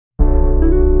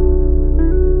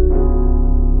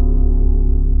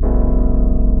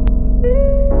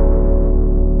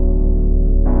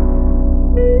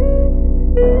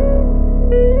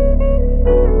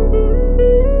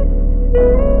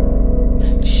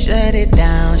shut it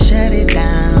down, shut it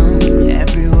down.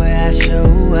 Everywhere I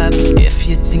show up, if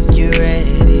you think you're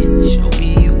ready, show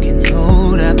me you can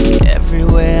hold up.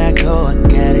 Everywhere I go, I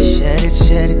gotta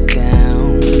shut it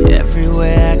down.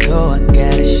 Everywhere I go, I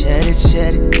gotta shut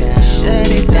it down. Shut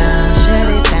it down, shut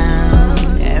it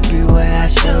down. Everywhere I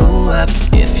show up,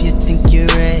 if you think you're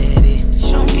ready,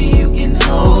 show me you can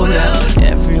hold up.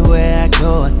 Everywhere I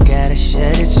go, I gotta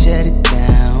shut it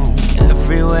down.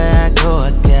 Everywhere I go,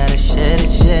 I gotta shut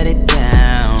it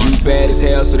down. You bad as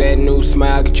hell, so that new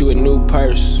smile get you a new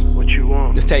purse. What you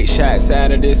want? Let's take shots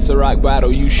out of this Ciroc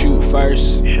bottle, you shoot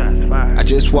first. Shots fired. I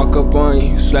just walk up on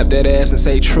you, slap that ass and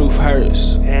say truth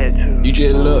hurts. Had to. You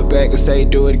just look back and say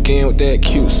do it again with that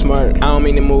cute smirk. I don't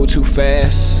mean to move too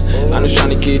fast, I'm just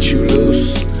trying to get you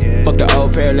loose. Fuck the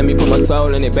old pair, let me put my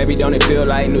soul in it, baby, don't it feel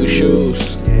like new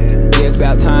shoes? Yeah, it's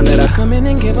about time that I come in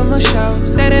and give them a show.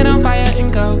 Set it on fire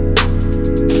and go.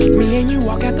 Me and you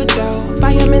walk out the door,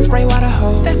 fireman spray water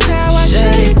hose. That's how I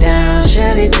shut it down,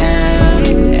 shut it down.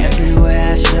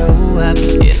 Everywhere I show up,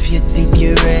 if you think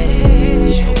you're ready,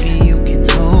 show me you can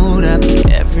hold up.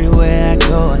 Everywhere I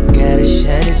go, I gotta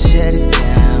shut it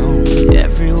down.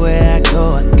 Everywhere I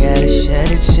go, I gotta shut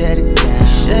it down.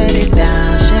 Shut it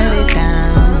down, shut it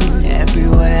down.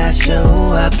 Everywhere I show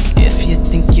up, if you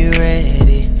think you're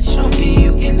ready, show me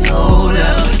you can hold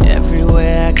up.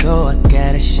 Everywhere I go, I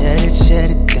gotta shut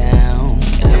it down.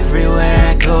 Everywhere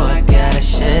I go, I gotta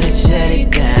shut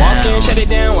it down. walk in, shut it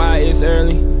down while it's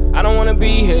early. I don't wanna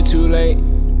be here too late.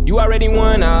 You already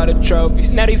won all the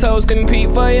trophies. Now these hoes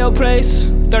compete for your place.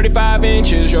 35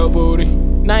 inches your booty,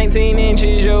 19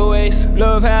 inches your waist.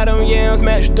 Love how them yams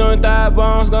match with them thigh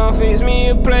bones. Gon' fix me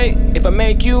a plate. If I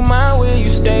make you mine, will you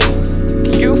stay?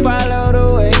 Can you follow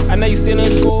the way? I know you still in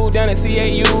school down at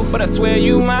CAU, but I swear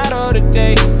you motto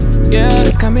today. Yeah,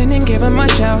 let's come in and give 'em a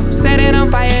show. Set it on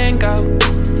fire and go.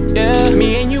 Yeah,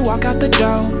 me and you walk out the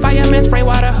door, fireman spray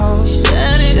water hose.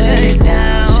 Shut it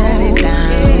down, shut it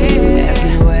down.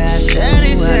 Everywhere I shut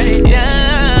it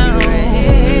down.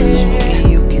 Show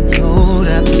me you can hold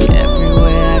up.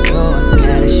 Everywhere I go, I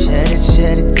gotta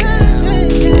shut it down.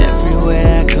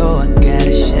 Everywhere I go, I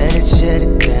gotta shut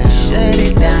it down. Shut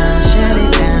it down, shut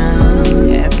it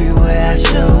down. Everywhere I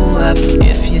show up,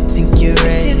 if you think you're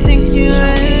ready,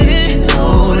 show me you can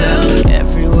hold up.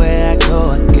 Everywhere I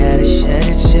go, I gotta shut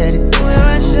it down.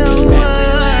 Everywhere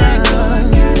I go, I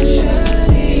gotta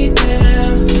shut it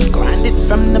down. Grind it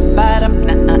from the bottom,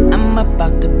 now I'm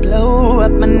about to blow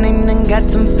up. My name done got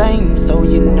some fame, so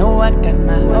you know I got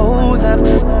my hose up.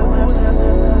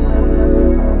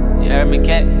 You heard me,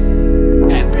 cat?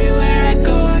 Everywhere I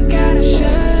go, I gotta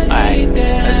shut it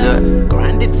down. Let's do it.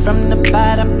 Grind it from the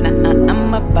bottom, now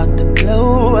I'm about to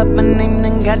blow up. My name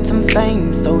done got some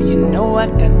fame, so you know I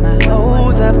got my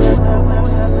hose up.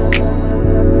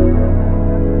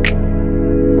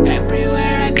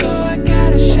 Everywhere I go, I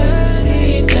gotta shut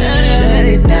it down. Shut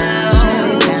it down, shut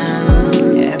it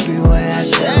down. Everywhere I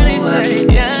show up, if you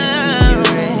think you're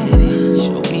ready,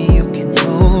 show me you can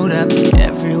hold up.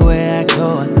 Everywhere I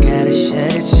go, I gotta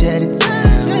shut it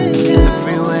down.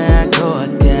 Everywhere I go, I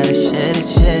gotta shut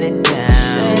it down.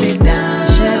 Shut it down,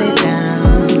 shut it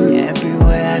down.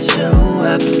 Everywhere I show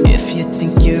up, if you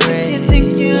think you're ready,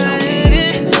 show me you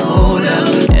can hold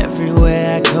up.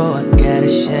 Everywhere I go, I gotta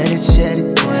shut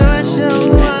it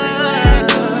down.